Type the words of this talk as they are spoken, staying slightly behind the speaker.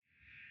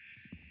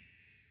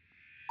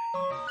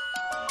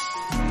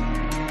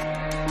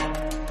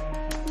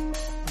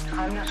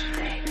I'm not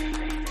afraid.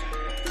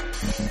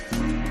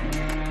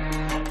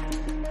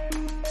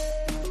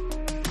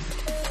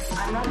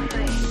 I'm not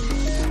afraid.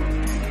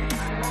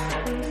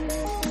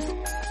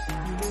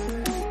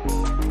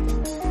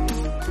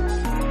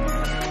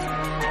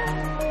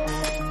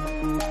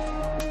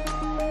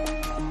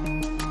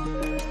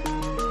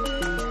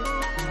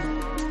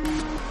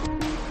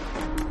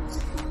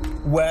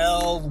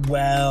 Well.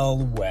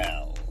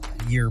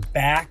 You're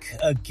back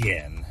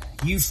again.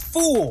 You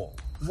fool!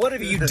 What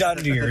have you done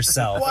to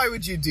yourself? Why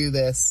would you do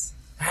this?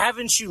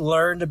 Haven't you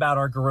learned about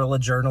our guerrilla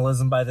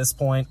journalism by this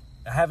point?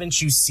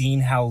 Haven't you seen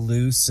how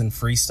loose and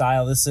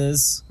freestyle this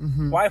is?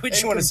 Mm-hmm. Why would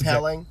you want to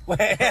compelling?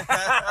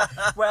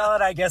 Well,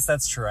 and I guess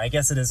that's true. I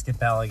guess it is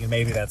compelling, and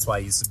maybe that's why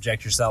you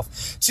subject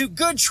yourself to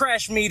Good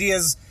Trash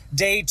Media's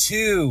Day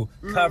 2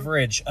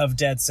 coverage of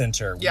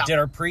deadCenter. We did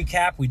our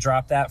pre-cap. We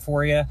dropped that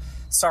for you.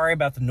 Sorry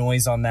about the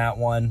noise on that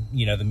one.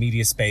 You know, the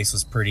media space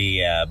was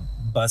pretty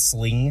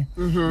bustling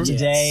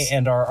today,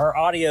 and our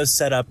audio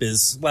setup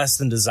is less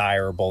than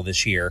desirable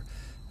this year.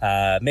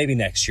 Maybe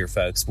next year,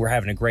 folks. We're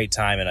having a great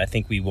time, and I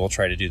think we will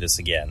try to do this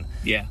again.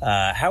 Yeah.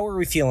 How are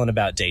we feeling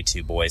about Day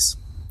 2, boys?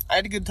 I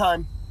had a good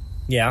time.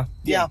 Yeah?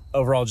 Yeah.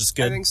 Overall, just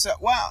good? I think so.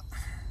 Wow.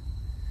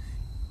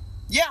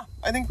 Yeah,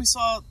 I think we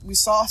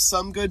saw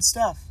some good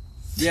stuff.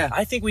 Yeah.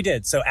 I think we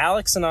did. So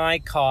Alex and I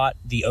caught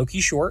the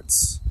Okie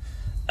shorts.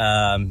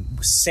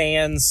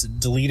 Sans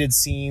deleted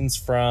scenes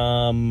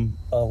from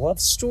A Love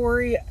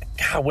Story.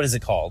 God, what is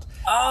it called?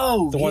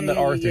 Oh, the one that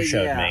Arthur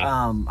showed me.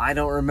 I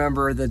don't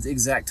remember the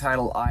exact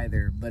title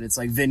either, but it's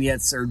like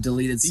vignettes or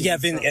deleted scenes.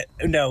 Yeah,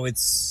 no,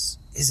 is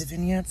it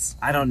vignettes?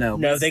 I don't know.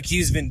 No, they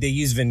use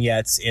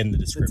vignettes in the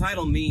description. The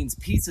title means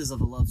pieces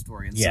of a love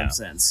story in some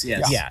sense.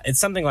 Yes. Yeah, it's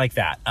something like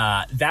that.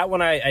 That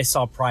one I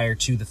saw prior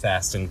to the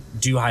fest and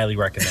do highly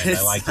recommend.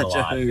 I liked it a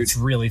lot. It's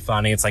really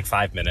funny. It's like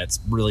 5 minutes.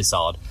 Really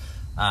solid.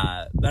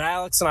 But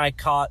Alex and I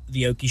caught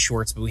the Okie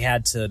shorts, but we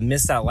had to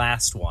miss that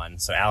last one.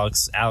 So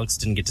Alex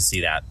didn't get to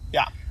see that.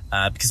 Yeah.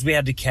 Because we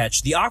had to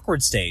catch The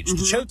Awkward Stage, the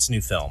Choate's new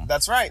film.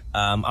 That's right.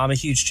 I'm a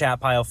huge Chat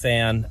Pile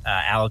fan.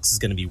 Alex is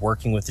going to be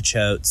working with the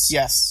Choates.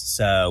 Yes.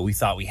 So we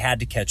thought we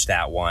had to catch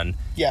that one.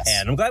 Yes.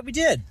 And I'm glad we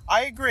did.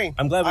 I agree.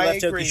 I'm glad we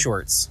left Okie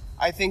shorts.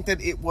 I think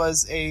that it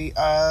was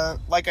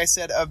like I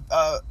said,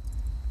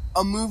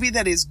 a movie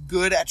that is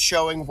good at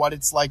showing what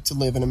it's like to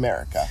live in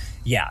America.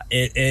 Yeah,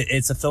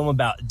 it's a film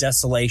about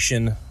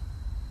desolation,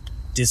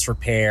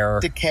 disrepair,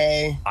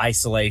 decay,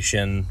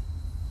 isolation,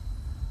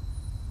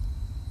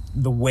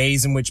 the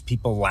ways in which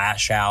people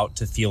lash out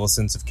to feel a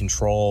sense of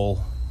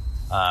control.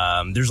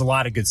 There's a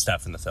lot of good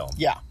stuff in the film.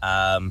 Yeah.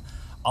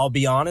 I'll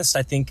be honest,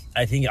 I think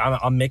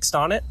I'm mixed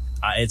on it.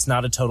 It's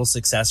not a total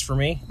success for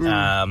me,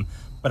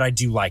 but I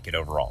do like it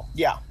overall.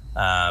 Yeah.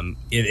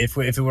 If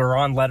it were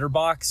on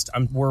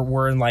Letterboxd,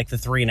 we're in like the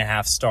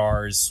 3.5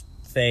 stars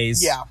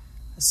phase. Yeah.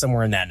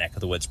 Somewhere in that neck of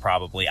the woods,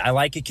 probably. I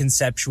like it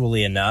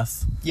conceptually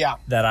enough. Yeah.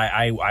 That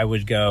I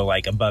would go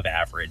like above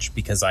average,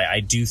 because I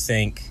do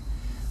think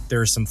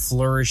there are some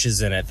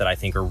flourishes in it that I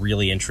think are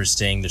really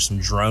interesting. There's some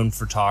drone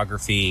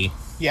photography.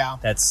 Yeah.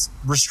 That's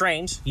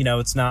restrained. You know,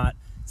 it's not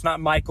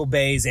Michael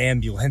Bay's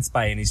Ambulance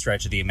by any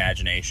stretch of the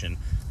imagination,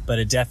 but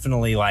it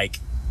definitely like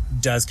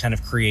does kind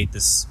of create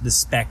this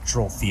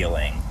spectral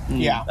feeling.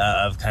 Yeah.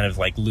 Of kind of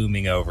like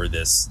looming over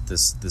this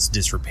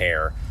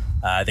disrepair.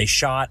 They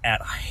shot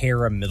at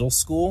Hera Middle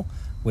School,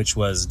 which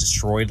was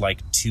destroyed like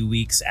 2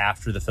 weeks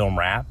after the film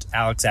wrapped.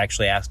 Alex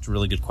actually asked a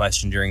really good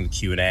question during the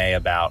Q&A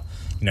about,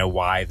 you know,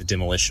 why the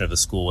demolition of the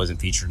school wasn't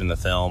featured in the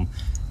film.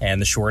 And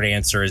the short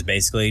answer is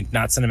basically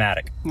not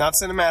cinematic. Not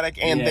cinematic,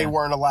 and they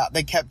weren't allowed.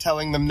 They kept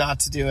telling them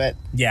not to do it.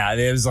 Yeah,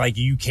 it was like,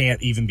 you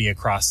can't even be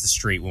across the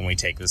street when we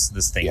take this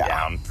thing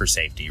down for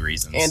safety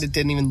reasons. And it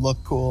didn't even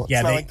look cool.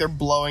 It's not like they're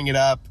blowing it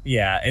up.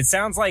 Yeah, it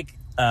sounds like...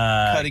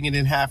 cutting it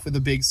in half with a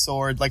big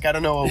sword. Like, I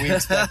don't know what we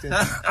expected.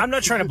 I'm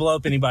not trying to blow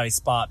up anybody's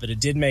spot, but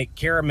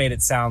Kara made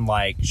it sound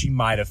like she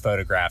might have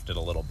photographed it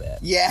a little bit.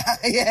 Yeah.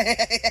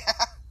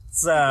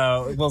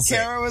 So, we'll see.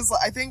 Kara was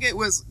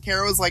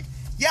like,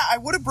 yeah, I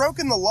would have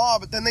broken the law,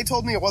 but then they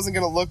told me it wasn't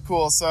going to look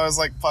cool, so I was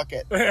like, fuck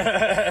it.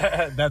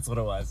 That's what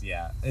it was,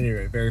 yeah.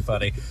 Anyway, very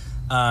funny.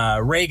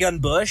 Ray Gun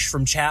Bush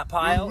from Chat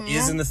Pile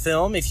is in the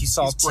film. If you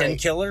saw Tin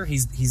Killer,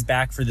 he's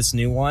back for this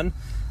new one.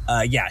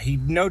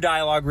 No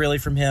dialogue really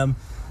from him,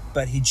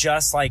 but he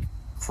just like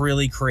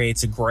really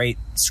creates a great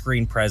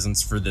screen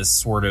presence for this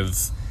sort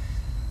of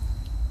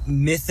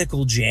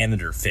mythical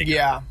janitor figure.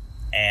 Yeah.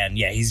 And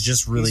he's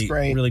just really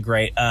great.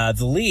 The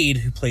lead,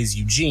 who plays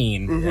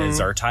Eugene,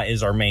 is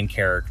our main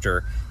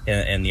character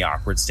in the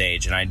Awkward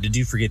Stage, and I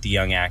do forget the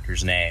young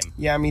actor's name.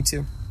 Yeah, me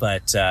too.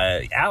 But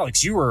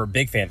Alex, you were a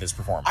big fan of his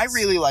performance. I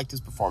really liked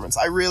his performance.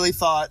 I really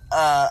thought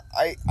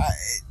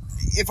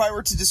if I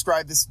were to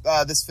describe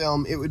this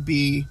film, it would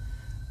be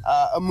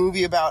a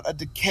movie about a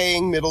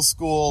decaying middle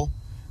school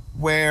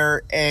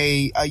where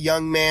a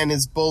young man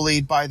is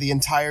bullied by the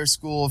entire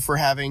school for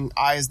having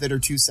eyes that are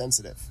too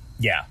sensitive.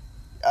 Yeah.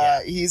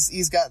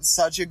 He's got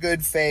such a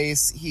good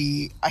face.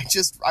 I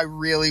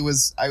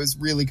was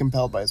really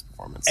compelled by his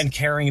performance. And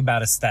caring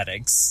about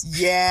aesthetics.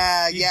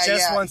 Yeah, He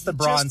just wants the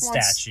bronze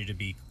statue to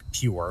be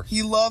pure.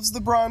 He loves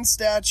the bronze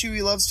statue.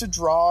 He loves to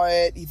draw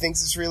it. He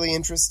thinks it's really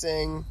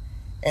interesting.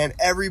 And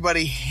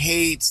everybody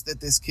hates that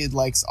this kid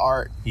likes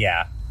art.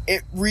 Yeah.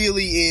 It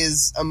really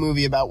is a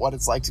movie about what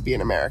it's like to be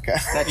in America.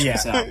 That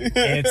checks out.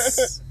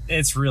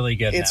 It's really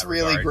good. It's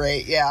really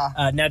great,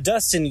 yeah. Now,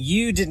 Dustin,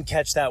 you didn't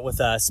catch that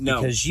with us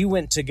because you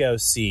went to go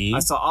see. I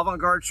saw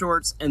Avant-Garde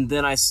Shorts, and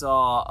then I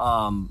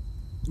saw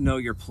Know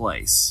Your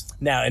Place.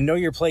 Now, and Know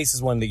Your Place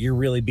is one that you're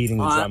really beating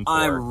the drum for.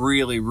 I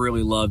really,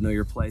 really love Know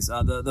Your Place.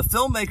 The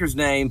filmmaker's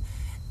name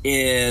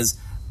is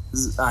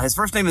his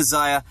first name is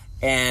Zaya,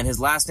 and his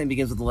last name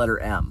begins with the letter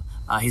M.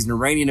 He's an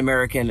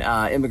Iranian-American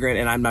immigrant,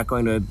 and I'm not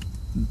going to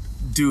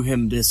do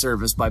him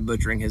disservice by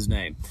butchering his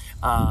name.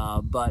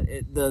 But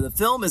the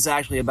film is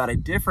actually about a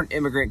different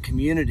immigrant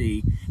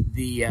community,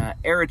 the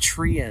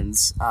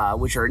Eritreans,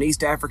 which are an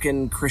East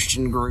African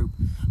Christian group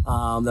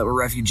that were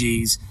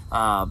refugees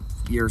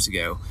years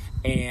ago.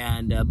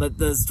 And but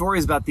the story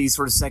is about these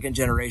sort of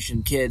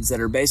second-generation kids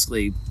that are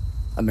basically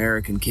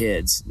American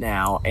kids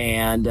now.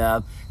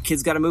 And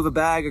kids got to move a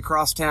bag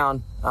across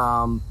town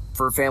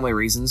for family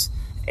reasons.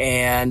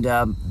 And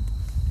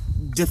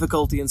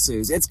difficulty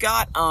ensues. It's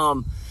got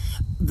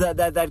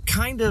that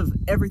kind of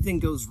everything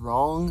goes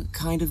wrong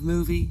kind of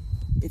movie,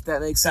 if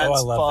that makes sense. Oh, I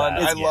love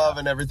that. I love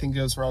and everything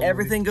goes wrong.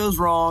 Everything goes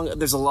wrong.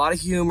 There's a lot of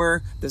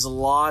humor. There's a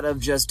lot of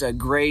just a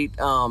great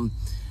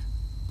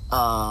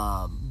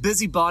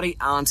busybody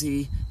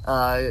auntie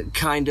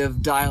kind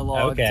of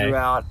dialogue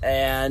throughout,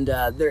 and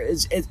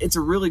it's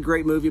a really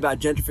great movie about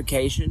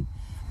gentrification.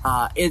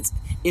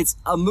 It's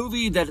a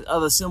movie that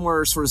of a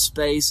similar sort of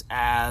space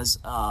as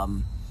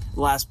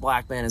Last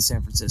Black Man in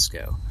San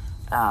Francisco.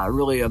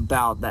 Really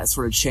about that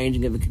sort of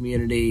changing of the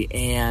community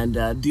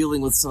and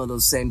dealing with some of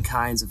those same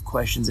kinds of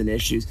questions and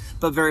issues,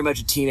 but very much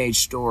a teenage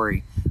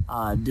story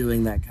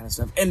doing that kind of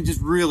stuff. And it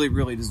just really,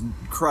 really just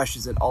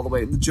crushes it all the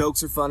way. The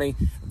jokes are funny,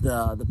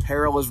 the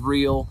peril is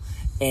real,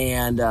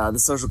 and the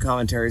social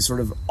commentary is sort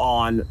of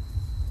on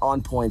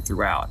point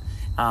throughout.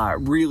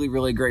 Really,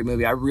 really great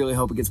movie. I really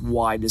hope it gets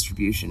wide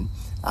distribution.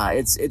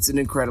 It's an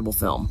incredible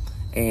film.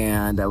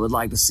 And I would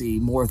like to see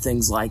more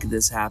things like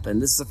this happen.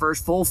 This is the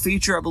first full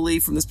feature, I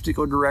believe, from this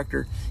particular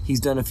director.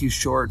 He's done a few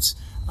shorts,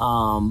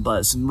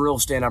 but some real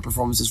standout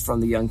performances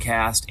from the young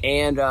cast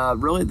and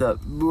really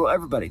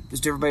everybody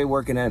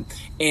working in it.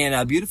 And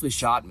a beautifully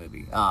shot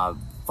movie.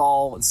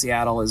 Fall in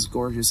Seattle is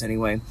gorgeous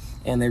anyway,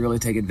 and they really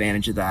take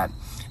advantage of that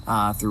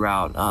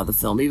throughout the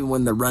film. Even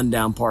when the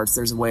rundown parts,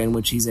 there's a way in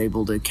which he's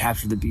able to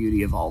capture the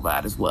beauty of all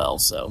that as well.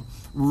 So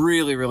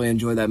really, really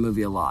enjoy that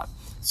movie a lot.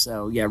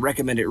 So, yeah,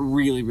 recommend it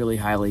really, really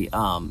highly.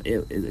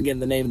 Again,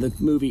 the name of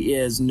the movie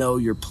is Know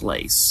Your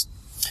Place.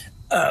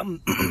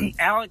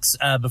 Alex,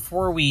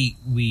 before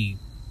we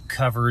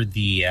cover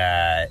the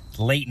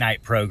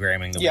late-night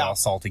programming that we all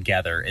saw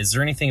together, is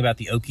there anything about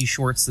the Okie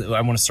shorts that I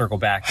want to circle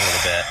back a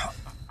little bit?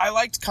 I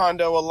liked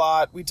Condo a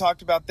lot. We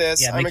talked about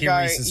this. Yeah, I'm Mickey a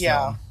guy. Reese's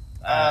Yeah. film.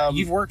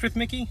 You've worked with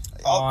Mickey?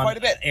 Quite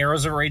a bit.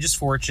 Arrows of Outrageous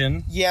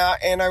Fortune. Yeah,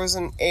 and I was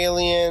an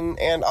Alien,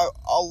 and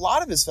a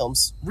lot of his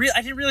films. Really?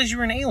 I didn't realize you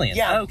were an Alien.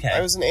 Yeah, okay.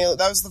 I was an Alien.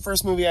 That was the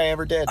first movie I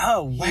ever did.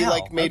 Oh, wow.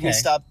 He made me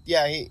stop.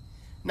 Yeah, he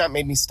not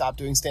made me stop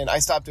doing stand. I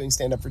stopped doing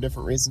stand up for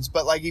different reasons,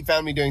 but he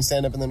found me doing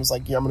stand up, and then was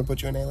like, "Yeah, I'm going to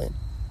put you in Alien."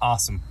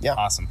 Awesome. Yeah.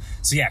 Awesome.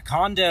 So yeah,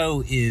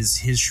 Condo is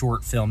his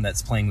short film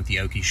that's playing with the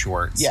Okie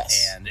shorts.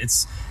 Yes. And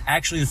it's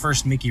actually the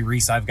first Mickey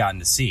Reese I've gotten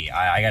to see.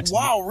 I got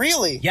to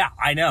really? Yeah,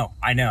 I know.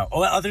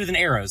 Well, other than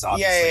Arrows,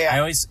 obviously. Yeah.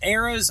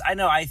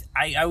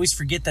 I always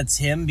forget that's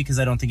him because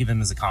I don't think of him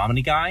as a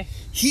comedy guy.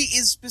 He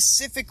is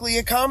specifically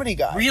a comedy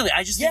guy. Really?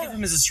 I just think of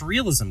him as a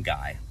surrealism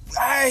guy.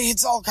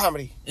 It's all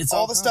comedy. It's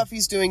all the stuff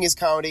he's doing is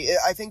comedy.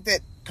 I think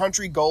that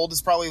Country Gold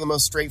is probably the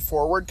most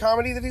straightforward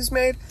comedy that he's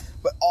made,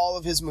 but all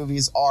of his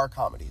movies are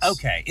comedies.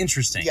 Okay,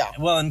 interesting. Yeah.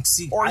 Well, and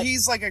see,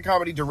 he's like a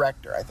comedy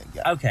director, I think.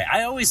 Yeah. Okay,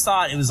 I always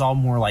thought it was all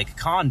more like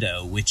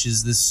Condo, which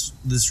is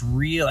this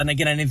real. And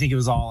again, I didn't think it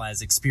was all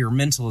as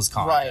experimental as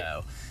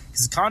Condo,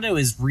 because Condo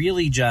is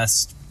really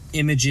just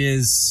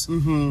images,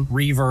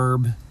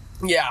 reverb,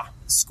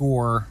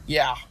 score.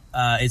 Yeah.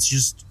 It's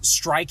just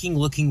striking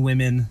looking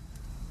women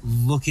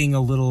looking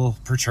a little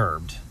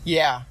perturbed.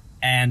 Yeah.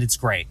 And it's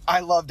great.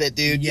 I loved it,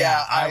 dude.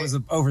 Yeah, I was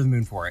over the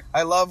moon for it.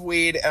 I love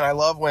weed and I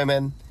love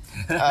women.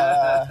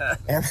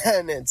 And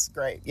then it's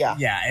great. Yeah.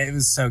 Yeah, it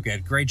was so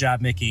good. Great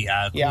job, Mickey.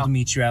 Cool to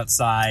meet you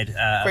outside.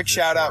 Quick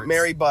shout out.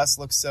 Mary Buss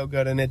looks so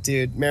good in it,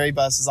 dude. Mary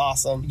Buss is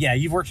awesome. Yeah,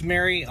 you've worked with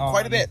Mary on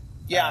quite a bit.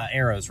 Yeah.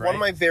 Arrows, right? One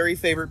of my very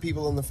favorite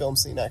people in the film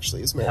scene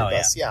actually is Mary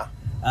Buss. Yeah.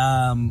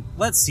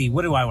 Let's see.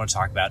 What do I want to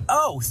talk about?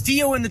 Oh,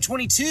 Theo and the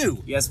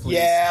 22. Yes, please.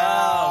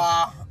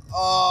 Yeah.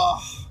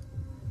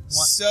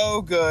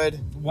 So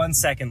good. 1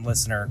 second,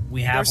 listener.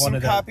 We have There's one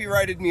of some those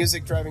copyrighted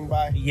music driving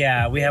by.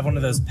 Yeah, we have one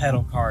of those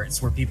pedal carts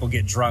where people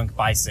get drunk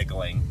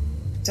bicycling.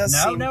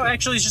 No,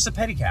 actually, it's just a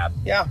pedicab.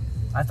 Yeah.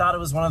 I thought it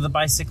was one of the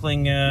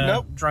bicycling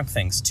drunk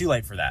things. Too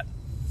late for that.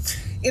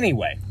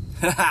 Anyway,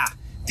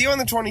 Theo and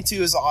the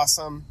 22 is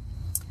awesome.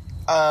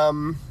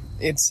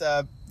 It's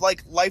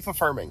like life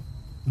affirming.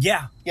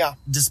 Yeah. Yeah.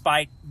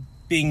 Despite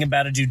being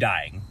about a dude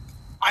dying.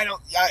 I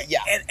don't. Yeah.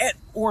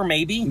 Or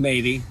maybe.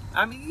 Maybe.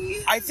 I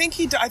mean, I think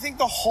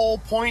the whole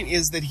point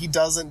is that he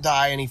doesn't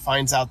die and he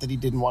finds out that he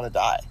didn't want to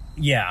die.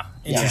 Yeah.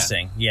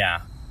 Interesting.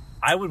 Yeah.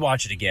 I would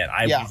watch it again.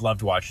 I would love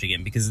to watch it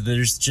again because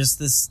there's just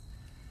this.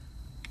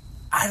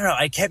 I don't know.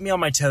 It kept me on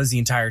my toes the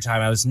entire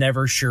time. I was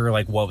never sure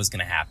like what was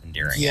going to happen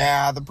during it.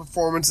 Yeah, the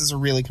performances are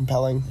really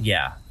compelling.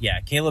 Yeah.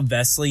 Caleb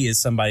Vesley is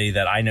somebody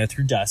that I know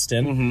through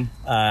Dustin.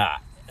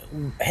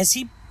 Has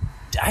he?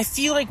 I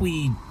feel like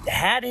we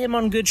had him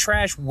on Good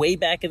Trash way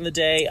back in the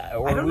day.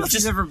 Or I don't know if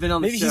he's ever been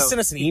on the show. Maybe he sent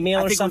us an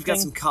email or something. I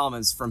think we've got some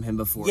comments from him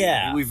before.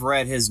 Yeah. We've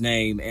read his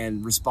name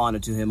and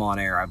responded to him on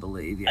air, I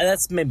believe. Yeah.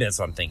 That's what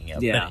I'm thinking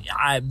of. Yeah. But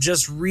I'm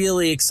just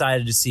really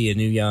excited to see a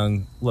new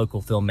young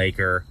local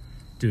filmmaker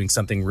doing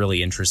something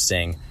really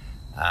interesting.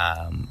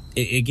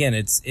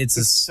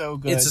 It's so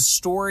good. It's a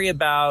story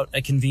about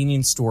a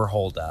convenience store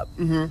holdup,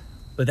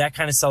 but that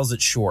kind of sells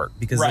it short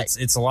because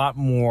it's a lot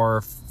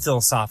more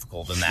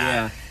philosophical than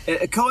that. Yeah,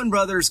 Coen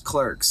Brothers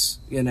Clerks,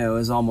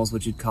 is almost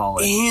what you'd call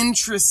it.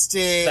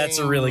 Interesting. That's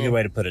a really good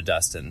way to put it,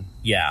 Dustin.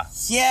 Yeah,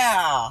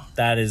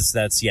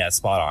 that's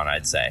spot on.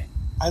 I'd say.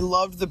 I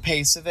loved the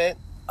pace of it.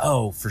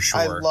 Oh, for sure.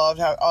 I loved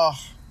how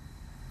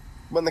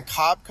when the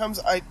cop comes,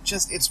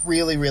 it's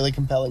really, really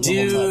compelling.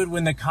 Dude,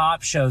 when the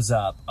cop shows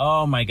up,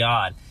 oh my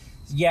God.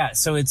 Yeah,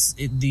 so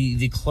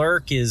the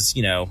clerk is,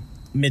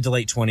 mid to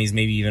late 20s,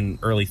 maybe even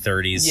early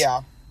 30s.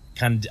 Yeah.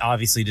 Kind of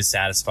obviously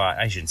dissatisfied.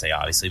 I shouldn't say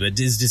obviously, but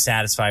is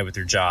dissatisfied with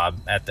their job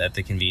at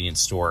the convenience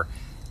store.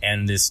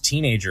 And this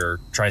teenager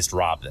tries to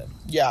rob them.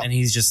 Yeah. And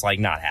he's just like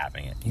not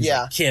having it. He's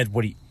like, kid,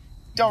 what do you...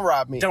 Don't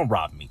rob me. Don't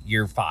rob me.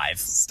 You're 5.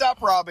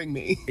 Stop robbing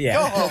me. Yeah.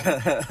 Go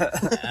home.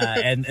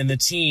 And the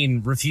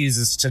teen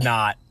refuses to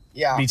not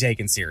be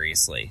taken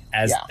seriously,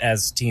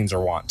 as teens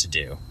are wont to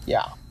do.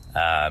 Yeah.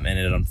 And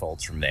it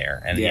unfolds from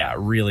there.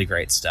 And really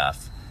great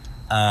stuff.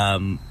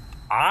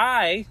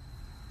 I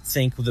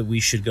think that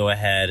we should go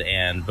ahead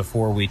and,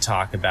 before we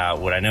talk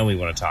about what I know we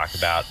want to talk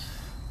about,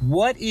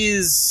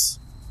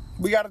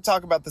 we got to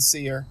talk about The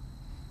Seer.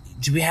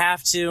 Do we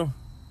have to?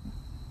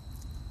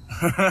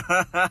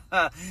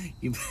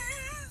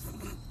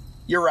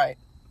 You're right.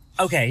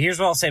 Okay, here's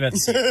what I'll say about The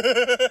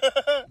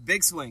Seer.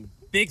 Big swing.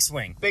 Big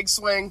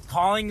swing.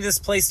 Calling this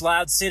place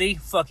Loud City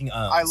fucking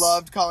owns. I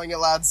loved calling it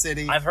Loud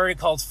City. I've heard it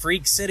called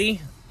Freak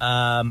City.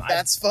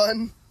 That's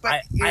fun.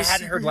 But I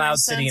hadn't heard Loud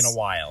City in a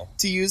while.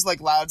 To use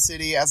like Loud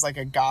City as like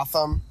a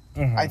Gotham,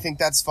 I think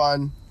that's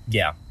fun.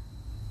 Yeah.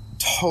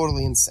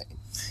 Totally insane.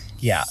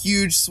 Yeah.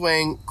 Huge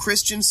swing.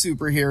 Christian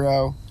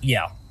superhero.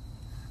 Yeah.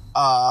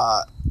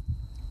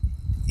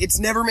 It's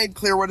never made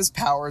clear what his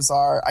powers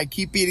are. I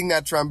keep beating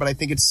that drum, but I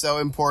think it's so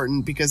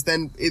important because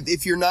then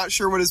if you're not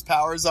sure what his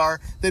powers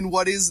are, then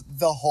what is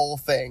the whole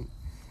thing?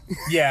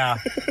 Yeah.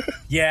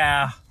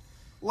 Yeah.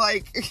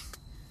 Like,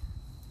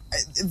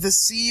 the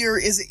Seer,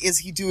 is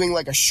he doing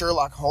like a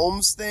Sherlock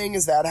Holmes thing?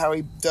 Is that how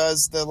he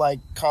does the like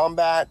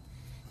combat?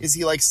 Is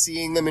he like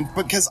seeing them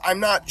because I'm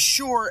not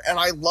sure, and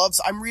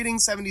I'm reading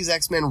 70s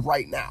X-Men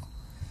right now.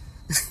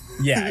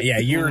 Yeah,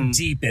 you're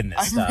deep in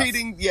this stuff. I'm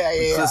reading,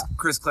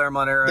 Chris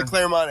Claremont era. The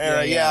Claremont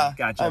era, yeah.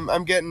 Gotcha.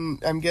 I'm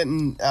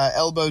getting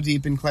elbow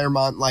deep in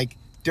Claremont, like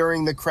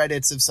during the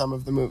credits of some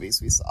of the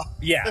movies we saw.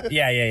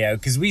 Yeah.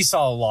 Because we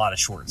saw a lot of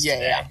shorts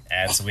today, yeah.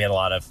 And so we had a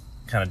lot of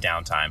kind of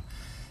downtime.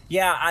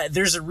 Yeah,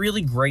 there's a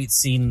really great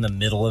scene in the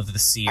middle of The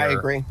Seer. I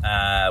agree.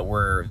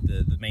 Where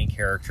the main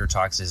character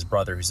talks to his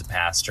brother, who's a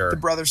pastor. The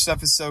brother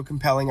stuff is so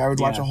compelling. I would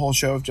watch a whole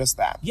show of just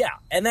that. Yeah,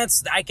 and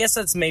I guess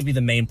that's maybe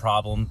the main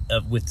problem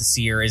with The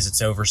Seer is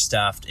it's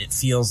overstuffed. It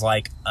feels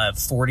like a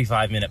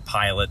 45-minute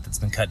pilot that's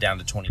been cut down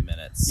to 20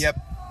 minutes. Yep.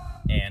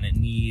 And it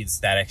needs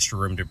that extra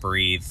room to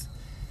breathe.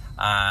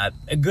 A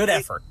good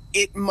effort.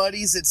 It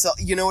muddies itself.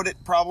 You know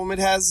what problem it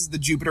has is the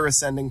Jupiter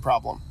Ascending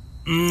problem.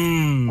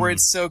 Where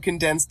it's so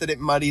condensed that it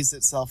muddies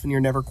itself and you're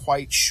never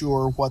quite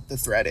sure what the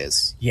threat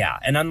is. Yeah,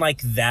 and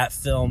unlike that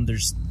film,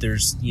 there's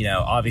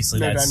obviously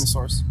no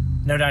dinosaurs.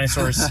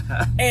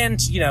 And,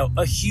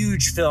 a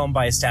huge film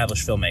by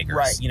established filmmakers.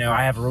 Right.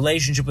 I have a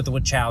relationship with the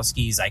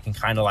Wachowskis. I can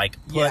kind of like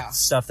put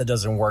stuff that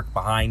doesn't work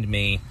behind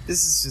me.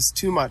 This is just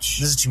too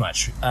much.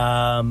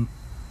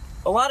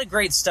 A lot of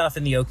great stuff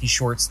in the Okie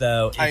shorts,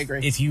 though. I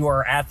agree. If you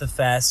are at the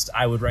fest,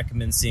 I would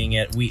recommend seeing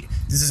it.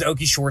 This is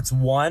Okie Shorts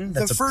 1.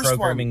 That's the a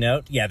programming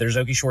note. Yeah, there's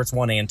Okie Shorts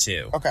 1 and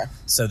 2. Okay.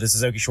 So this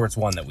is Okie Shorts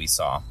 1 that we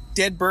saw.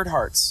 Dead Bird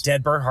Hearts,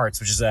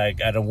 which is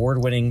an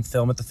award-winning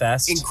film at the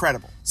fest.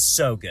 Incredible.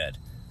 So good.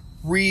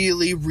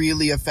 Really,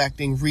 really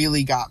affecting.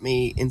 Really got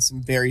me in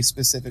some very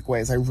specific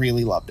ways. I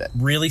really loved it.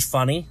 Really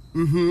funny.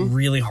 Mm-hmm.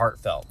 Really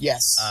heartfelt.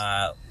 Yes.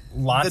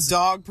 The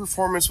dog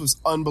performance was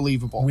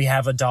unbelievable. We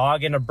have a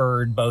dog and a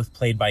bird, both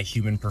played by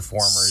human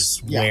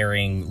performers,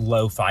 wearing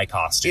lo-fi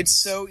costumes. It's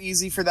so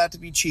easy for that to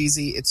be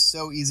cheesy. It's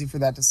so easy for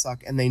that to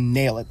suck, and they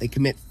nail it. They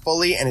commit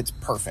fully, and it's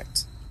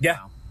perfect. Yeah.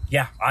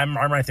 Yeah, I'm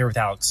right there with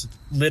Alex.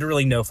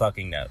 Literally no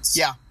fucking notes.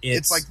 Yeah,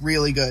 it's like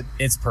really good.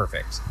 It's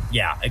perfect.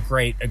 Yeah, a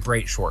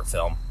great short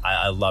film.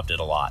 I loved it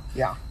a lot.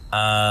 Yeah.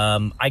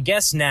 I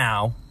guess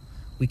now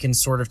we can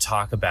sort of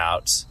talk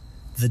about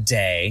the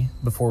day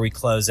before we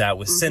close out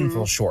with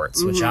Sinful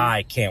Shorts, which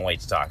I can't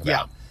wait to talk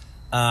about.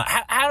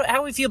 Yeah. How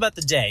do we feel about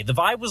the day? The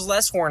vibe was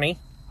less horny.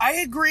 I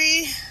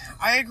agree.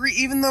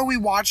 Even though we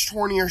watched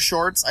hornier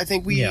shorts, I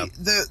think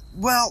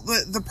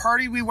the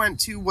party we went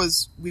to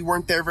we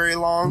weren't there very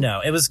long.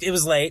 No, it was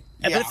late,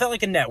 but it felt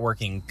like a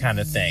networking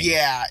kind of thing.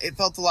 Yeah, it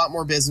felt a lot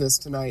more business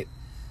tonight.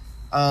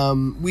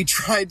 We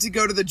tried to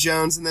go to the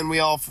Jones, and then we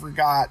all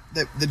forgot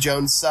that the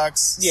Jones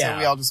sucks. Yeah. So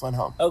we all just went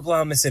home.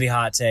 Oklahoma City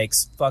hot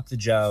takes. Fuck the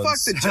Jones. Fuck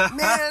the Jones,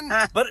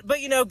 man. But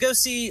go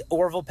see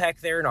Orville Peck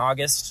there in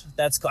August.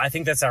 That's cool. I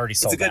think that's already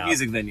sold out. It's a good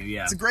music venue.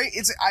 Yeah,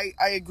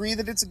 I agree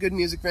that it's a good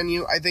music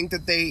venue. I think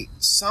that they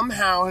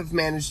somehow have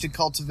managed to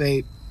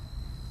cultivate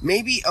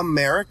maybe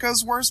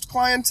America's worst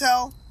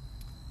clientele.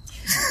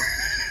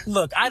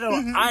 Look, I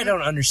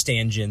don't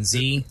understand Gen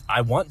Z.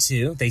 I want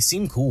to. They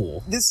seem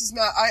cool. This is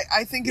not.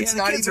 I think it's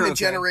not even a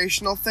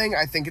generational thing.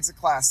 I think it's a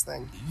class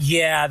thing.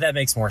 Yeah, that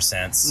makes more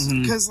sense.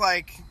 Because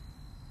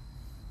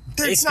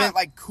it's not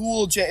like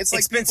cool. It's like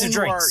expensive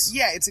drinks.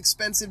 It's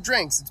expensive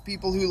drinks. It's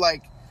people who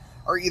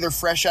are either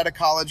fresh out of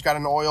college, got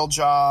an oil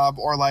job,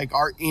 or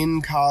are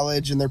in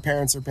college and their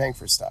parents are paying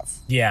for stuff.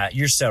 Yeah,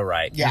 you're so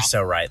right. Yeah. You're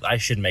so right. I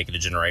should make it a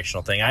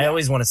generational thing. I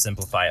always want to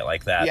simplify it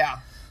like that. Yeah.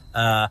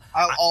 I'll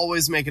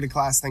always make it a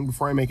class thing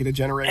before I make it a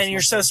generational And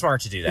you're so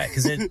smart to do that,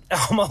 because it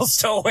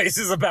almost always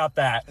is about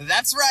that.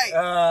 That's right.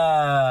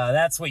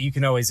 That's what you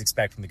can always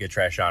expect from the Good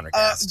Trash Genre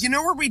Cast. You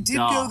know where we did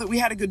go that we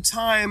had a good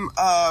time?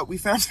 We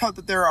found out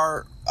that there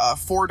are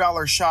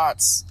 $4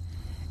 shots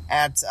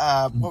at,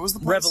 what was the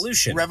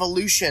place?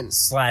 Revolution.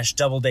 /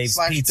 Double Dave's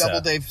Pizza.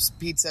 Double Dave's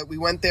Pizza. We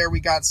went there. We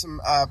got some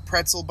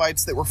pretzel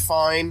bites that were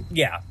fine.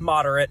 Yeah,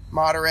 moderate.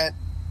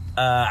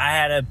 I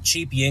had a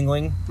cheap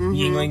Yingling.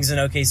 Yingling's in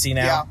OKC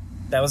now. Yeah.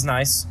 That was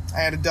nice. I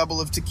had a double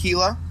of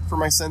tequila for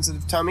my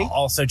sensitive tummy.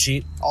 Also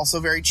cheap. Also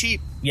very cheap.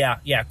 Yeah,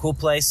 cool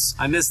place.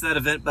 I missed that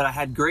event, but I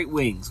had great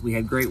wings. We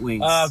had great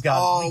wings. Oh, God.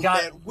 Oh,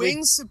 man.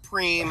 Wings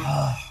Supreme.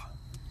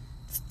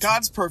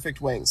 God's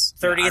perfect wings.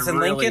 30th and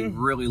Lincoln?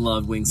 Really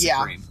loved Wings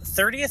Supreme.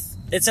 30th?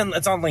 It's on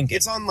Lincoln.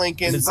 It's on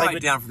Lincoln. It's right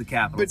down from the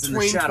Capitol.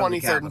 Between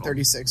 23rd and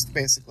 36th,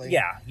 basically.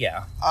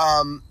 Yeah.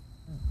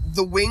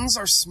 The wings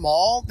are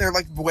small. They're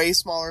way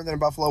smaller than a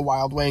Buffalo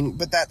Wild Wing,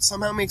 but that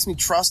somehow makes me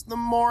trust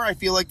them more. I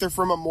feel like they're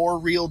from a more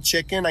real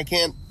chicken. I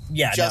can't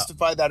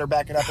justify that or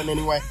back it up in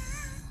any way.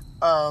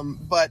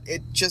 But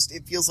it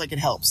feels like it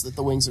helps that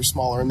the wings are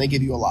smaller and they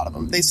give you a lot of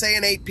them. They say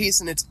an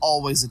 8-piece and it's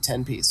always a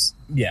 10-piece.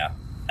 Yeah.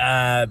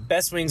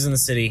 Best wings in the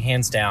city,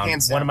 hands down.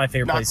 One of my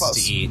favorite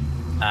places to eat.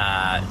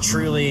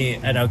 Truly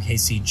an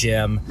OKC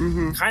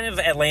gem. Kind of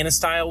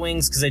Atlanta-style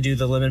wings, because they do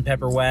the lemon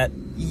pepper wet.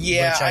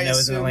 Yeah, which I know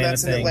is an Atlanta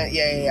thing.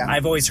 Yeah.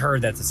 I've always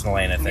heard that it's an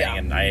Atlanta thing,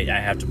 and I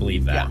have to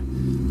believe that.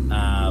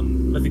 Yeah.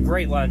 But the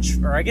great lunch,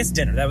 or I guess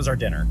dinner, that was our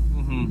dinner.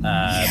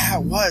 Yeah,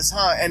 it was,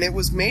 huh? And it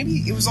was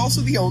also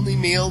the only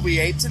meal we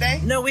ate today?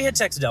 No, we had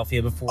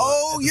Texadelphia before.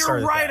 Oh,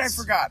 you're right. I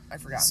forgot.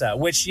 So,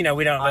 which, we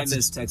don't... I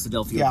missed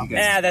Texadelphia.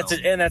 Yeah. That's a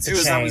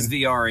chain. I was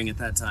VRing at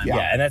that time.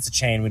 Yeah, and that's a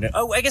chain. We don't...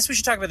 Oh, I guess we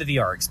should talk about the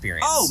VR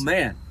experience. Oh,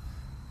 man.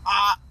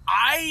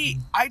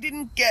 I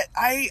didn't get...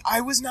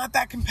 I was not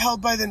that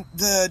compelled by the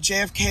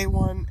JFK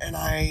one, and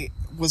I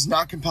was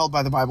not compelled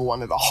by the Bible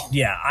one at all.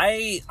 Yeah,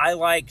 I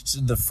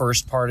liked the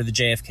first part of the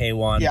JFK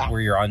one where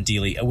you're on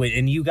Dealey,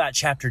 and you got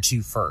chapter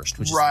 2 first,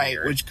 which is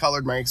weird. Which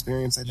colored my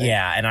experience, I think.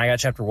 Yeah, and I got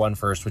chapter 1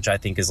 first, which I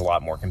think is a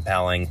lot more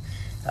compelling.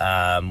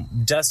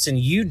 Dustin,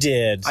 you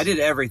did... I did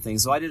everything.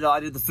 So I did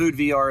the food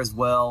VR as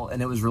well,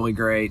 and it was really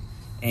great.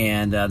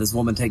 And this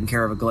woman taking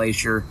care of a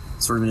glacier,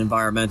 sort of an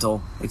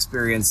environmental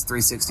experience,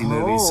 360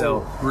 movie.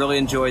 So really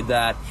enjoyed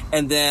that.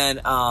 And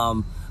then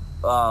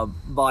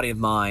Body of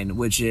Mine,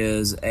 which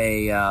is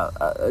a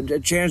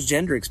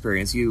transgender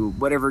experience.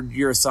 Whatever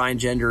your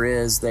assigned gender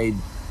is, they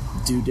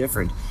do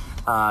different.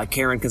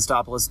 Karen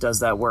Konstopoulos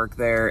does that work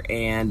there,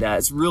 and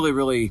it's really,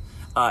 really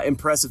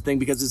impressive thing,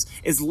 because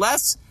it's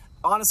less...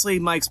 Honestly,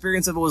 my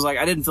experience of it was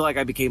I didn't feel like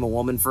I became a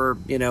woman for,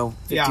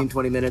 15,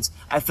 20 minutes.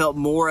 I felt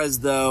more as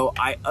though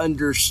I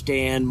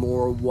understand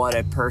more what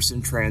a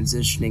person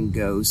transitioning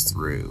goes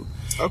through.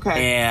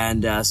 Okay.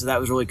 And so that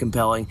was really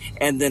compelling.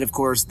 And then, of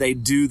course, they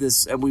do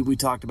this, and we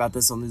talked about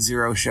this on the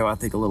Zero show, I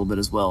think, a little bit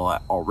as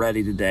well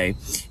already today.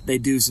 They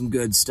do some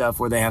good stuff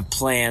where they have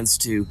plans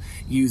to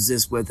use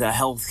this with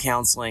health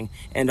counseling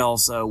and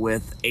also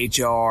with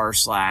HR /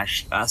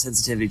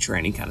 sensitivity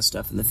training kind of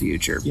stuff in the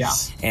future. Yeah.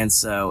 And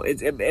so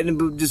it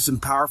just some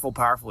powerful,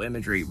 powerful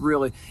imagery.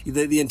 Really,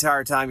 the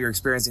entire time you're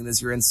experiencing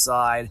this, you're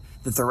inside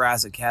the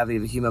thoracic cavity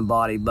of a human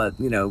body, but,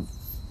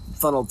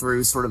 funneled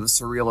through sort of a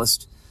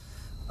surrealist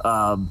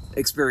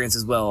experience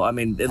as well. I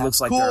mean, it looks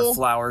like there are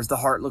flowers. The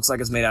heart looks like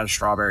it's made out of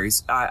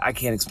strawberries. I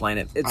can't explain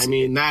it.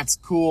 That's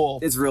cool.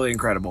 It's really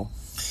incredible.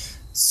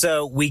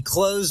 So we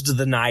closed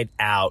the night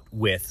out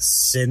with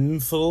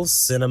Sinful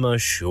Sinema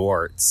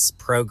shorts,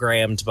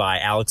 programmed by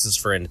Alex's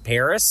friend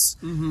Paris.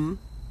 Mm-hmm.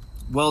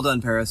 Well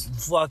done, Paris.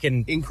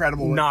 Fucking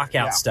incredible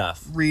knockout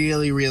stuff.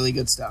 Really, really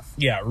good stuff.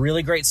 Yeah,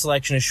 really great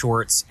selection of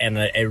shorts and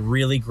a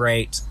really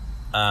great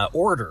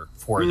order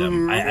for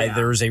them.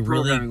 There was a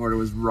really programming order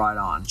was right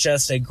on.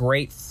 Just a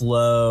great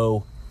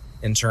flow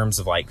in terms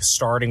of like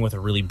starting with a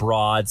really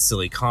broad,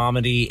 silly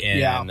comedy,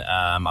 and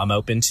I'm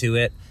open to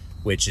it,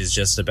 which is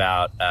just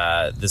about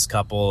this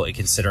couple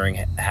considering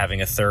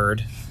having a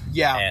third.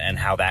 Yeah, and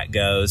how that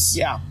goes.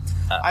 Yeah,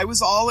 I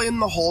was all in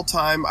the whole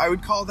time. I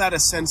would call that a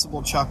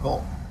sensible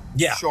chuckle.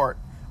 Yeah, short.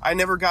 I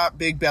never got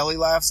big belly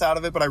laughs out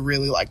of it, but I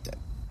really liked it.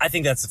 I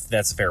think that's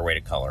a fair way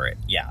to color it.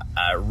 Yeah,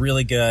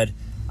 really good.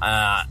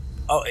 I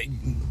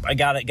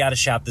gotta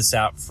shout this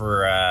out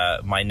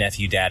for my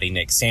nephew, Daddy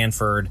Nick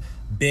Sanford.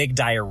 Big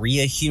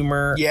diarrhea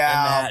humor in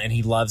that, and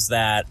he loves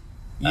that.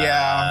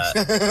 Yeah,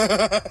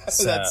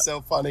 that's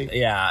so funny.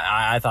 Yeah,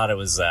 I thought it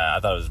was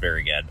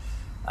very good.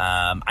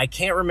 I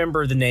can't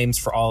remember the names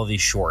for all of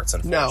these shorts,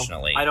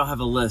 unfortunately. No, I don't have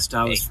a list.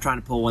 I was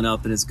trying to pull one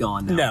up, and it's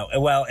gone now. No,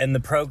 well, and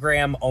the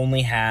program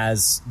only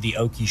has the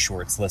Okie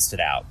shorts listed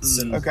out.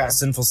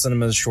 Sinful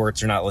Cinema's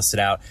shorts are not listed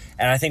out,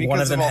 and I think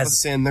one of them has the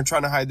sin. They're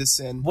trying to hide the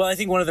sin. Well, I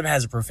think one of them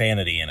has a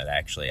profanity in it.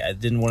 Actually,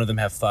 didn't one of them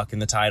have "fuck" in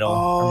the title?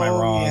 Am I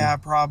wrong? Yeah,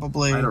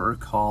 probably. I don't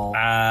recall.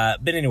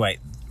 But anyway,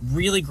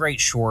 really great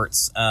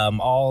shorts,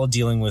 all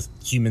dealing with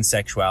human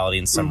sexuality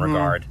in some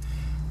regard.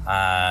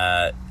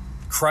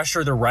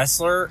 Crusher the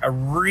Wrestler, a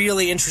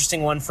really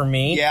interesting one for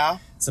me. Yeah.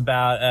 It's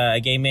about a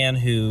gay man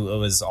who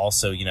was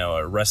also,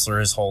 a wrestler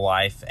his whole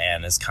life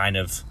and has kind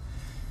of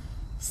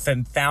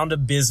found a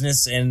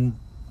business in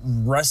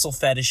wrestle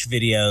fetish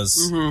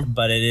videos,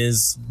 but it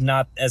is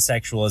not as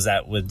sexual as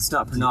that would. It's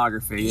not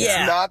pornography.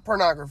 Yeah. It's not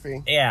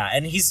pornography. Yeah,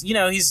 and he's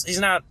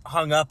not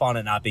hung up on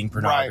it not being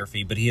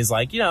pornography, but he is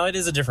like, it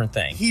is a different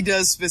thing. He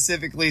does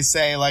specifically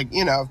say, like,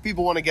 if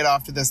people want to get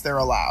off to this, they're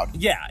allowed.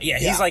 Yeah.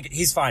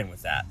 He's fine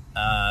with that.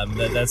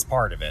 That's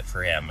part of it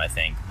for him, I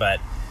think. But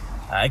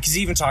because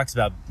he even talks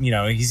about,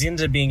 he's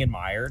into being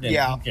admired,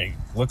 and he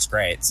looks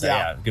great. So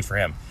yeah, good for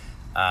him.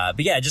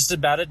 But yeah, just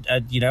about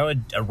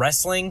a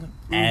wrestling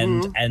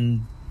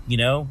and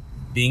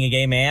being a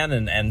gay man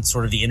and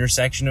sort of the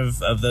intersection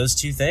of those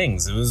two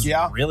things. It was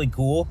really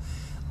cool.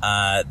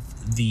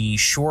 The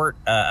short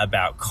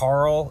about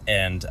Carl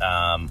and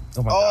God,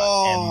 and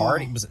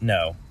Marty was it?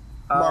 No.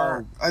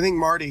 I think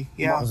Marty.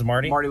 Yeah, was it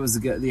Marty? Marty was the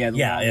good.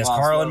 Yeah, it's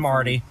Carl and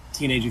Marty.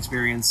 Teenage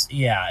experience.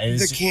 Yeah,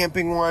 the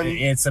camping one.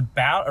 It's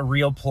about a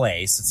real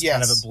place. It's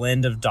kind of a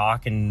blend of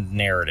doc and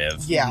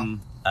narrative. Yeah.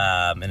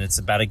 And it's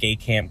about a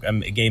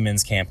gay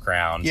men's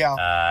campground.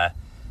 Yeah.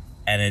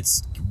 And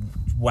it's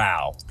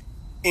wow,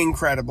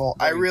 incredible.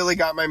 I really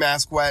got my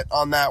mask wet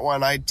on that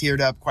one. I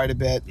teared up quite a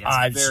bit.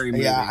 Very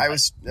moving. I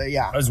was weeping.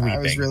 I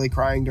was really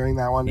crying during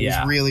that one. It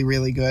was really,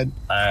 really good.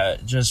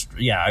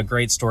 A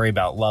great story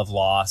about love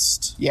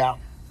lost. Yeah.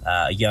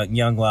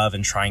 Young love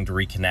and trying to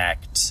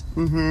reconnect.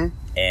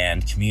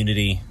 And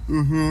community.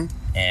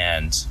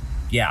 And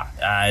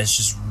it's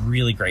just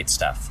really great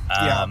stuff.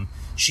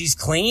 She's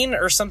Clean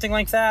or something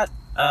like that.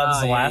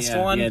 Was the last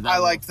one. Yeah, I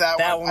liked that one.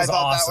 That one was I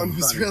thought awesome. That one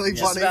was really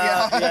funny.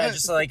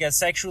 Just like a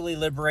sexually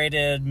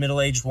liberated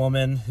middle-aged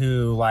woman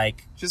who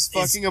just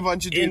fucking a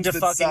bunch of dudes into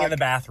fucking in the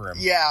bathroom.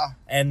 Yeah.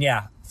 And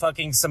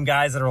fucking some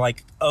guys that are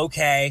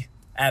okay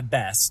at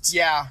best.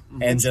 Yeah.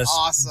 And it's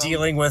just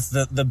dealing with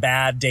the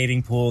bad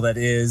dating pool that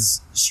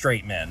is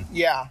straight men.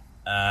 Yeah.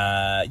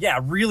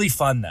 Really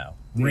fun though.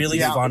 Really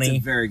funny. It's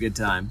a very good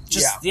time.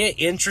 Just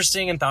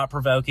interesting and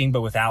thought-provoking,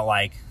 but without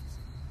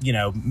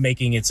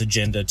making its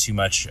agenda too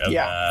much of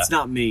it's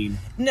not mean.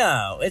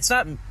 No, it's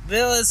not.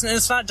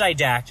 It's not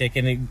didactic,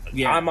 and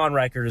I'm on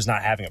record as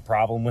not having a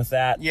problem with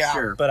that. Yeah,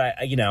 sure. But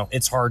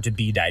it's hard to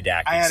be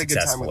didactic. I had a good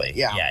successfully.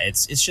 time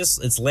with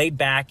it. It's laid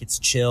back, it's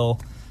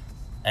chill,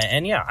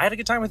 and I had a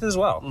good time with it as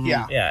well.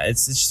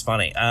 It's just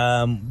funny.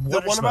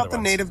 What about the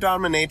native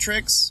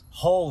dominatrix?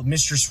 Whole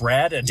Mistress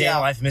Red, A Day in the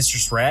Life of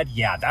Mistress Red.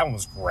 Yeah, that one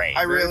was great.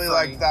 I really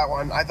liked that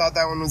one. I thought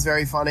that one was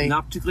very funny.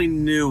 Not particularly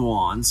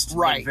nuanced,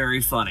 but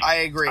very funny. I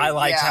agree. I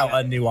liked how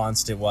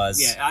unnuanced it was.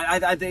 Yeah,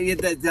 I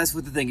think that's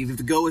what the thing. If you have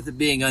to go with it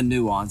being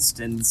unnuanced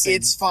and say,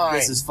 it's fine.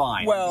 This is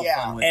fine. Well,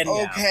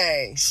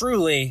 okay.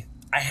 Truly,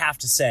 I have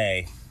to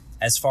say,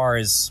 as far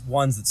as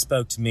ones that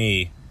spoke to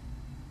me,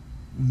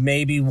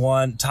 maybe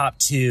top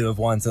two of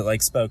ones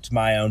that spoke to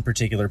my own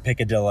particular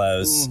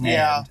picadillos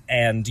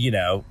and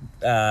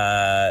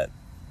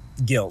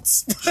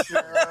guilts.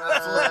 Sure.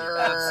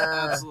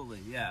 Absolutely,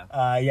 yeah.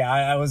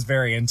 I was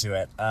very into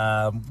it.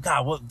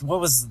 God, what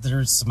was,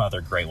 there's some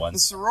other great ones. The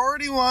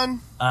sorority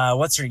one.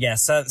 What's her,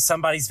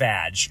 somebody's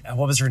vag.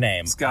 What was her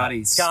name?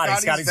 Scotty's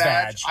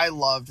vag. I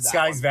loved that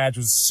Scotty's vag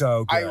was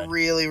so good. I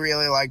really,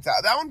 really liked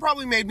that. That one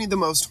probably made me the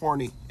most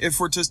horny, if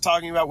we're just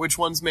talking about which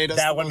ones made us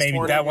the most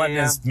horny. That one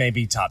is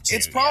maybe top two.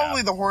 It's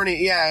probably the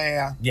horny,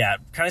 Yeah,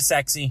 kind of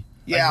sexy.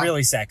 Yeah.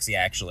 Really sexy,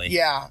 actually.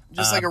 Yeah,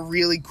 just a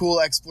really cool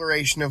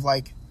exploration of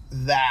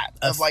that.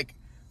 Of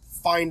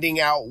finding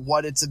out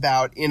what it's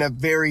about in a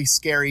very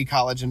scary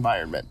college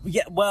environment.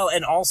 Yeah, well,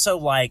 and also,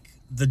 like,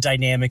 the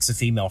dynamics of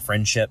female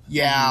friendship.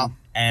 Yeah.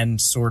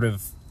 And sort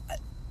of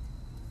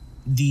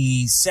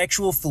the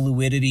sexual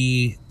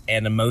fluidity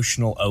and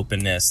emotional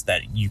openness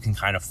that you can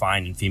kind of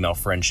find in female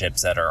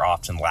friendships that are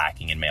often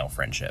lacking in male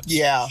friendships.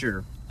 Yeah.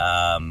 Sure.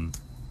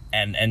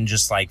 And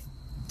just, like,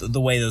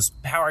 the way those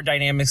power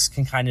dynamics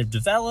can kind of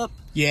develop.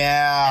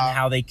 Yeah. And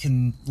how they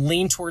can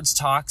lean towards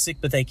toxic,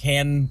 but they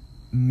can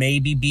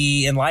maybe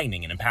be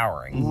enlightening and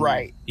empowering.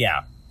 Right.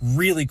 Yeah.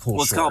 Really cool.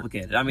 Well, it's short.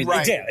 complicated. I mean,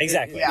 Right. Yeah,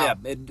 exactly.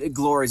 It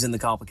glories in the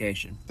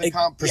complication.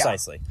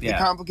 Precisely. The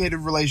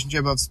complicated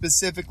relationship of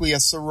specifically a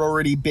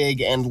sorority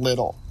big and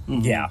little.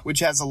 Mm-hmm. Yeah.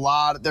 Which has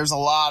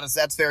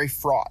that's very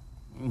fraught.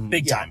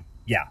 Big time.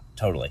 Yeah,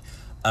 totally.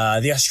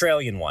 The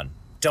Australian one.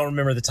 Don't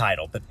remember the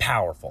title, but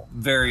powerful.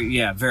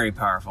 Very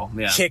powerful.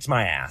 Yeah. Kicked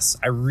my ass.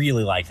 I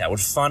really like that one.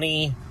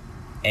 Funny,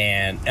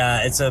 and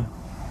I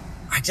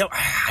don't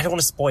want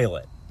to spoil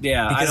it.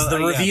 Yeah. Because the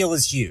reveal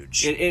is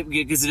huge.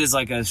 Because it is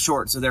like a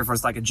short, so therefore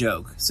it's like a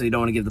joke. So you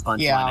don't want to give the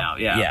punchline out.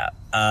 Yeah.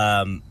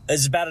 Yeah.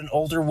 It's about an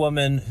older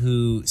woman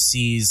who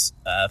sees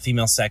a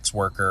female sex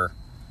worker,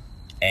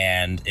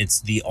 and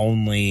it's the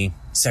only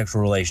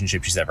sexual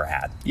relationship she's ever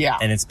had. Yeah.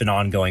 And it's been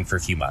ongoing for a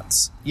few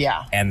months.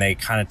 Yeah. And they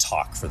kind of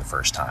talk for the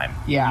first time.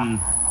 Yeah.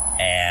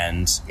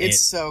 And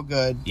it's so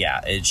good.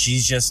 Yeah.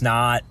 She's just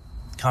not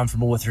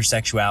comfortable with her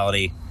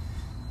sexuality.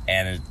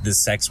 And the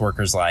sex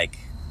worker's like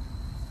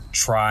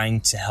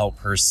trying to help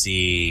her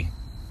see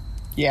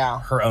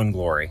her own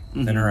glory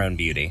and her own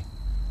beauty.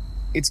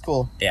 It's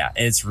cool. Yeah,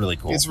 it's really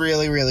cool. It's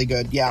really, really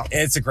good. Yeah.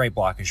 It's a great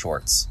block of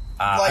shorts.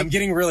 I'm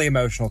getting really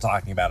emotional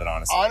talking about it,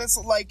 honestly.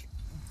 Honestly, like,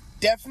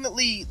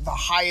 definitely the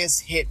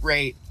highest hit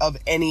rate of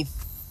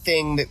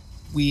anything that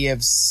we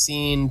have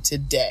seen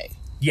today.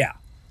 Yeah.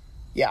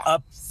 Yeah.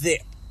 Up there.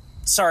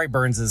 Sorry,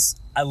 Burnses.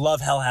 I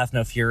love Hell Hath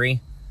No Fury.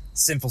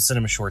 Sinful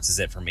Sinema shorts is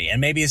it for me. And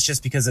maybe it's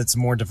just because it's a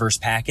more diverse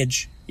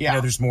package. Yeah. You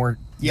know, there's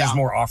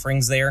more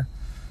offerings there.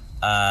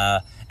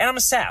 And I'm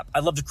a sap.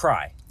 I love to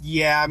cry.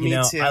 Yeah, me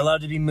too. I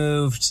love to be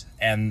moved,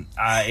 and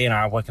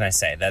what can I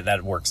say?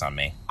 That works on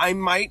me. I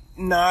might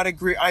not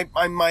agree.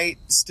 I might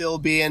still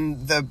be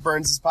in the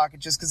Burns' pocket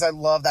just because I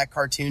love that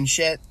cartoon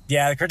shit.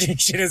 Yeah, the cartoon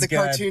shit is good. The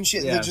cartoon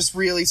shit that just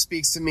really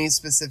speaks to me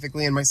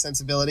specifically and my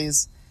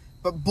sensibilities.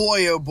 But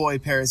boy, oh boy,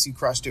 Paris, you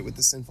crushed it with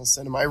the Sinful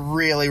Cinema. I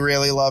really,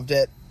 really loved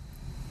it.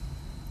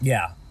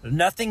 Yeah.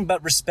 Nothing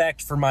but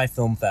respect for my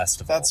film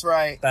festival. That's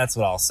right. That's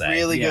what I'll say.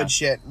 Really good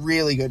shit.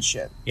 Really good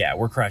shit. Yeah,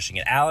 we're crushing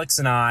it. Alex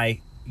and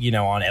I,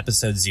 on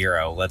episode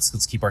 0,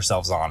 let's keep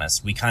ourselves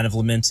honest. We kind of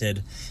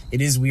lamented, it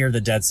is weird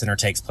that deadCenter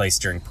takes place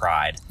during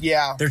Pride.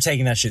 Yeah. They're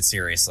taking that shit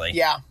seriously.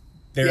 Yeah.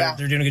 They're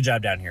doing a good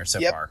job down here so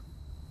far.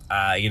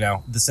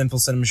 The Sinful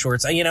Cinema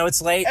shorts,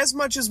 it's late. As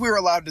much as we were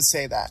allowed to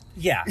say that.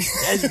 Yeah.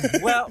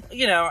 Well,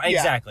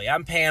 exactly.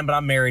 I'm Pan, but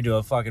I'm married to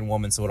a fucking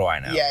woman, so what do I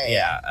know?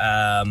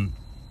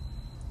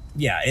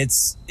 Yeah.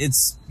 It's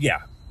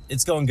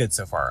going good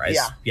so far.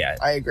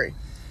 I agree.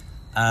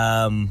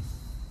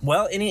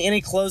 Well,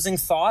 any closing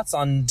thoughts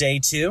on day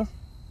 2?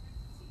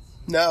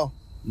 No.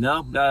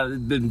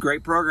 It's been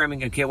great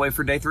programming. I can't wait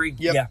for day 3.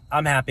 Yep. Yeah,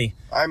 I'm happy.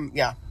 All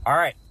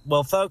right.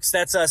 Well, folks,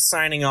 that's us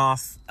signing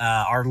off.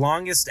 Our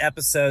longest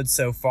episode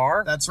so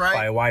far. That's right.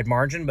 By a wide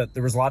margin, but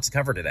there was a lot to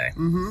cover today.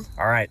 Mm-hmm.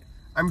 All right.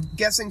 I'm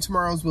guessing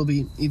tomorrow's will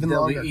be even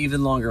longer.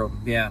 Even longer,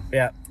 yeah.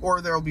 Yeah.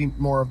 Or there'll be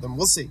more of them.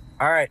 We'll see.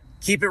 All right.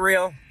 Keep it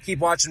real. Keep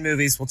watching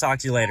movies. We'll talk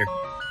to you later.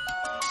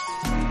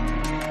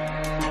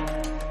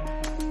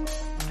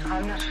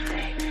 I'm not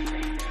afraid.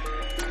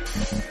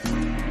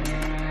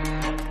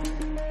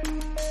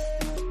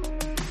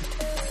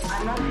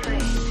 I'm not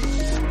afraid.